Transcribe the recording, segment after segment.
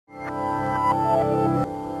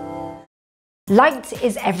Light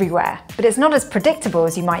is everywhere, but it's not as predictable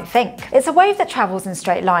as you might think. It's a wave that travels in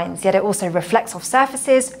straight lines, yet it also reflects off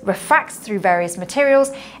surfaces, refracts through various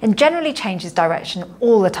materials, and generally changes direction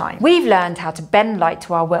all the time. We've learned how to bend light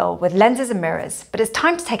to our will with lenses and mirrors, but it's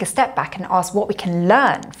time to take a step back and ask what we can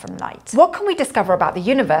learn from light. What can we discover about the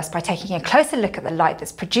universe by taking a closer look at the light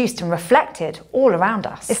that's produced and reflected all around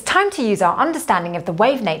us? It's time to use our understanding of the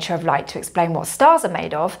wave nature of light to explain what stars are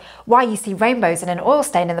made of, why you see rainbows in an oil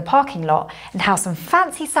stain in the parking lot, and how some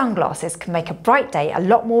fancy sunglasses can make a bright day a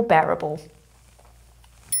lot more bearable.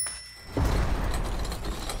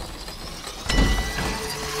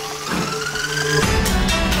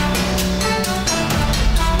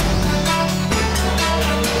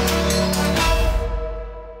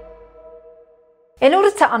 In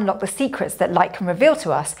order to unlock the secrets that light can reveal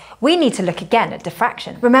to us, we need to look again at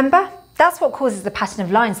diffraction. Remember? That's what causes the pattern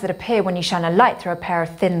of lines that appear when you shine a light through a pair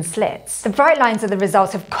of thin slits. The bright lines are the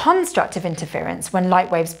result of constructive interference when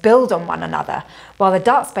light waves build on one another, while the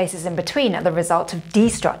dark spaces in between are the result of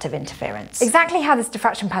destructive interference. Exactly how this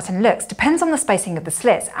diffraction pattern looks depends on the spacing of the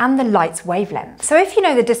slits and the light's wavelength. So if you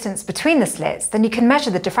know the distance between the slits, then you can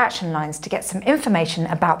measure the diffraction lines to get some information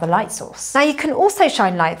about the light source. Now you can also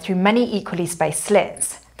shine light through many equally spaced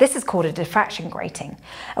slits. This is called a diffraction grating.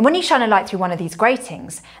 And when you shine a light through one of these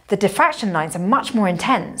gratings, the diffraction lines are much more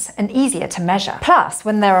intense and easier to measure. Plus,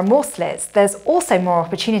 when there are more slits, there's also more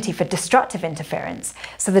opportunity for destructive interference,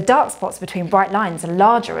 so the dark spots between bright lines are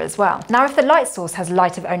larger as well. Now, if the light source has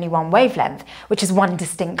light of only one wavelength, which is one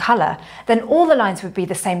distinct colour, then all the lines would be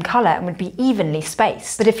the same colour and would be evenly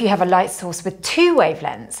spaced. But if you have a light source with two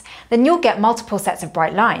wavelengths, then you'll get multiple sets of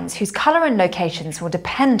bright lines whose colour and locations will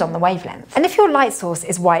depend on the wavelength. And if your light source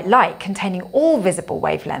is white light containing all visible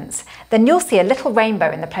wavelengths, then you'll see a little rainbow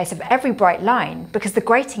in the place of every bright line because the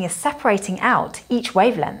grating is separating out each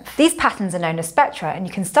wavelength. These patterns are known as spectra, and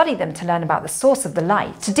you can study them to learn about the source of the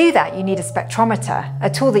light. To do that, you need a spectrometer, a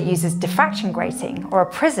tool that uses diffraction grating or a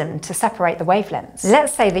prism to separate the wavelengths.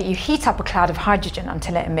 Let's say that you heat up a cloud of hydrogen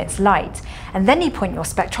until it emits light, and then you point your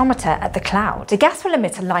spectrometer at the cloud. The gas will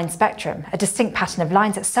emit a line spectrum, a distinct pattern of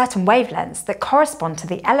lines at certain wavelengths that correspond to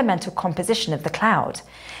the elemental composition of the cloud.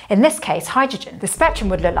 In this case, hydrogen. The spectrum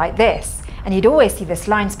would look like this, and you'd always see this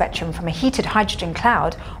line spectrum from a heated hydrogen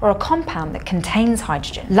cloud or a compound that contains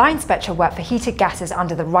hydrogen. Line spectra work for heated gases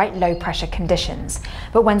under the right low pressure conditions,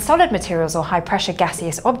 but when solid materials or high pressure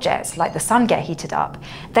gaseous objects like the sun get heated up,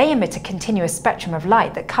 they emit a continuous spectrum of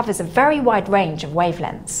light that covers a very wide range of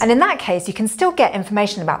wavelengths. And in that case, you can still get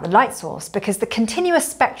information about the light source because the continuous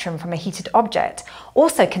spectrum from a heated object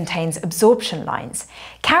also contains absorption lines,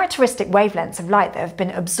 characteristic wavelengths of light that have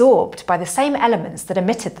been absorbed by the same elements that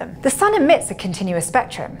emitted them. The sun emits a continuous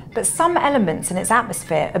spectrum, but some elements in its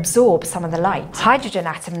atmosphere absorb some of the light. Hydrogen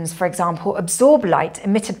atoms, for example, absorb light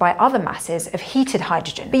emitted by other masses of heated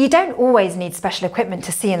hydrogen. But you don't always need special equipment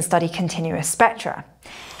to see and study continuous spectra.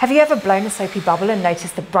 Have you ever blown a soapy bubble and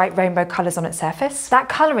noticed the bright rainbow colours on its surface? That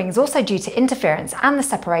colouring is also due to interference and the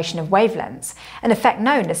separation of wavelengths, an effect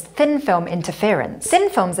known as thin film interference. Thin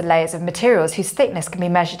films are layers of materials whose thickness can be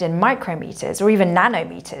measured in micrometers or even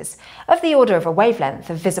nanometers, of the order of a wavelength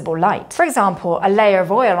of visible light. For example, a layer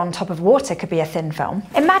of oil on top of water could be a thin film.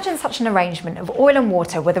 Imagine such an arrangement of oil and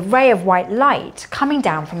water with a ray of white light coming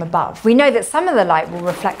down from above. We know that some of the light will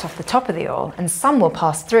reflect off the top of the oil and some will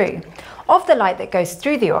pass through. Of the light that goes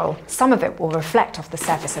through the oil, some of it will reflect off the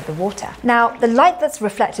surface of the water. Now, the light that's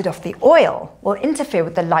reflected off the oil will interfere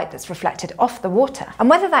with the light that's reflected off the water. And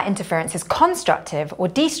whether that interference is constructive or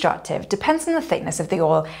destructive depends on the thickness of the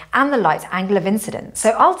oil and the light's angle of incidence.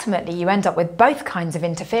 So ultimately, you end up with both kinds of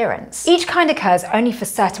interference. Each kind occurs only for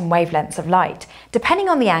certain wavelengths of light, depending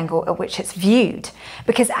on the angle at which it's viewed.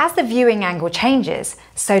 Because as the viewing angle changes,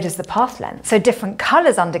 so does the path length. So different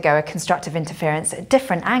colours undergo a constructive interference at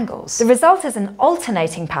different angles. The result is an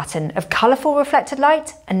alternating pattern of colourful reflected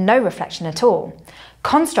light and no reflection at all.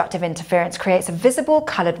 Constructive interference creates a visible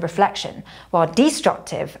coloured reflection, while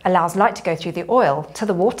destructive allows light to go through the oil to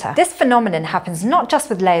the water. This phenomenon happens not just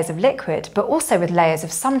with layers of liquid, but also with layers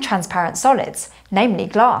of some transparent solids, namely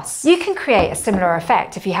glass. You can create a similar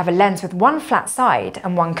effect if you have a lens with one flat side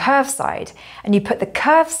and one curved side, and you put the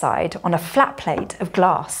curved side on a flat plate of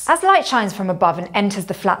glass. As light shines from above and enters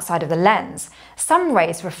the flat side of the lens, some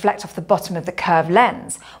rays reflect off the bottom of the curved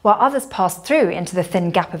lens, while others pass through into the thin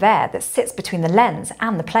gap of air that sits between the lens lens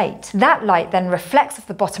and the plate. That light then reflects off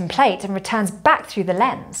the bottom plate and returns back through the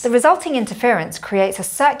lens. The resulting interference creates a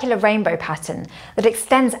circular rainbow pattern that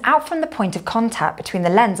extends out from the point of contact between the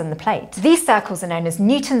lens and the plate. These circles are known as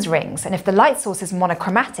Newton's rings, and if the light source is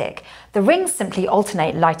monochromatic, the rings simply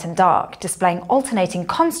alternate light and dark, displaying alternating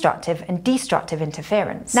constructive and destructive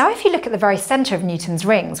interference. Now, if you look at the very center of Newton's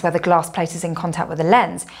rings, where the glass plate is in contact with the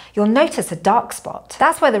lens, you'll notice a dark spot.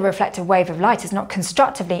 That's where the reflected wave of light is not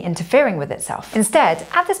constructively interfering with itself. Instead,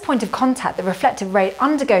 at this point of contact, the reflected ray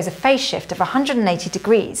undergoes a phase shift of 180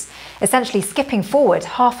 degrees, essentially skipping forward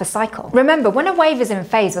half a cycle. Remember, when a wave is in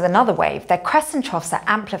phase with another wave, their crests and troughs are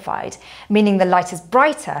amplified, meaning the light is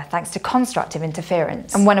brighter thanks to constructive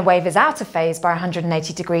interference. And when a wave is out of phase by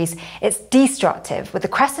 180 degrees, it's destructive, with the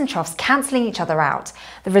crests and troughs cancelling each other out.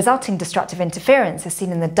 The resulting destructive interference is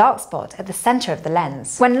seen in the dark spot at the center of the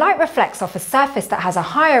lens. When light reflects off a surface that has a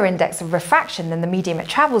higher index of refraction than the medium it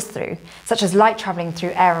travels through, such as light traveling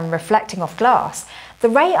through air and reflecting off glass, the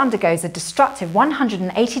ray undergoes a destructive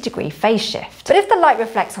 180-degree phase shift. But if the light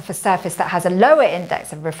reflects off a surface that has a lower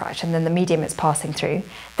index of refraction than the medium it's passing through,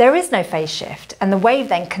 there is no phase shift, and the wave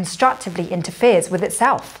then constructively interferes with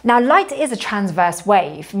itself. Now, light is a transverse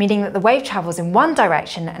wave, meaning that the wave travels in one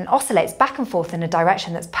direction and oscillates back and forth in a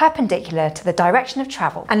direction that's perpendicular to the direction of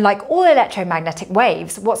travel. And like all electromagnetic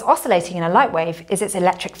waves, what's oscillating in a light wave is its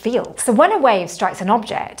electric field. So when a wave strikes an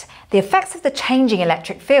object, the effects of the changing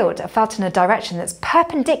electric field are felt in a direction that's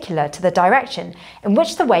perpendicular to the direction in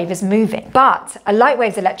which the wave is moving. But a light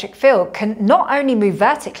wave's electric field can not only move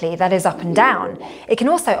vertically, that is up and down, it can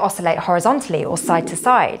also oscillate horizontally or side to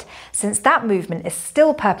side, since that movement is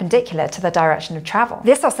still perpendicular to the direction of travel.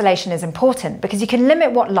 This oscillation is important because you can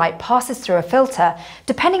limit what light passes through a filter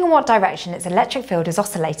depending on what direction its electric field is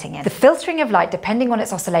oscillating in. The filtering of light depending on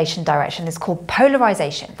its oscillation direction is called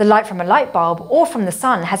polarization. The light from a light bulb or from the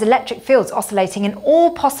sun has electric fields oscillating in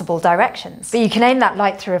all possible directions. But you can aim that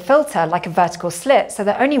light through a filter like a vertical slit so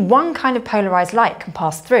that only one kind of polarized light can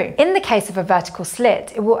pass through. In the case of a vertical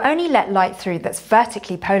slit, it will only let light through that's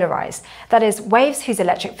vertically polarized, that is, waves whose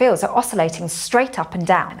electric fields are oscillating straight up and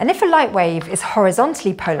down. And if a light wave is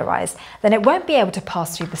horizontally polarized, then it won't be able to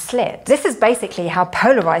pass through the slit. This is basically how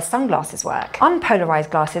polarized sunglasses work.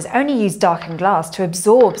 Unpolarized glasses only use darkened glass to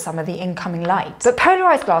absorb some of the incoming light. But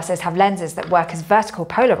polarized glasses have lenses that work as vertical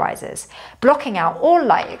polarizers, blocking out all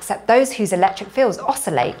light except those whose electric fields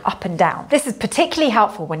oscillate up and down. This is particularly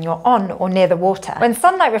helpful when you're on or near the water. When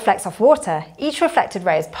sunlight reflects off water, each reflected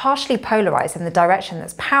ray is partially polarized in the direction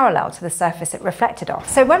that's parallel to the surface it reflected off.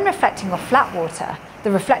 So when reflecting off flat water,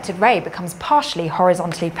 the reflected ray becomes partially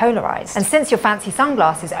horizontally polarized. And since your fancy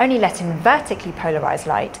sunglasses only let in vertically polarized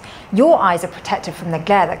light, your eyes are protected from the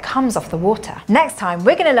glare that comes off the water. Next time,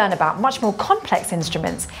 we're going to learn about much more complex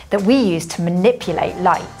instruments that we use to manipulate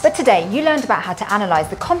light. But today, you learned about how to analyze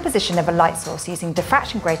the composition of a light source using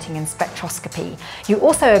diffraction grating and spectroscopy. You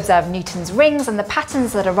also observed Newton's rings and the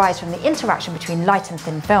patterns that arise from the interaction between light and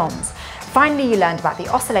thin films. Finally, you learned about the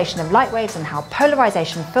oscillation of light waves and how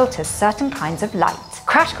polarization filters certain kinds of light.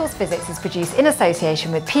 Crash Course Physics is produced in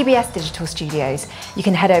association with PBS Digital Studios. You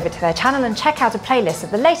can head over to their channel and check out a playlist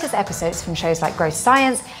of the latest episodes from shows like Gross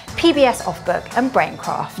Science, PBS Off-Book and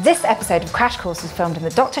Braincraft. This episode of Crash Course was filmed in the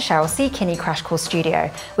Dr. Cheryl C. Kinney Crash Course studio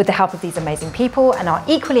with the help of these amazing people, and our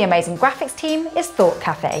equally amazing graphics team is Thought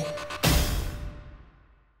Cafe.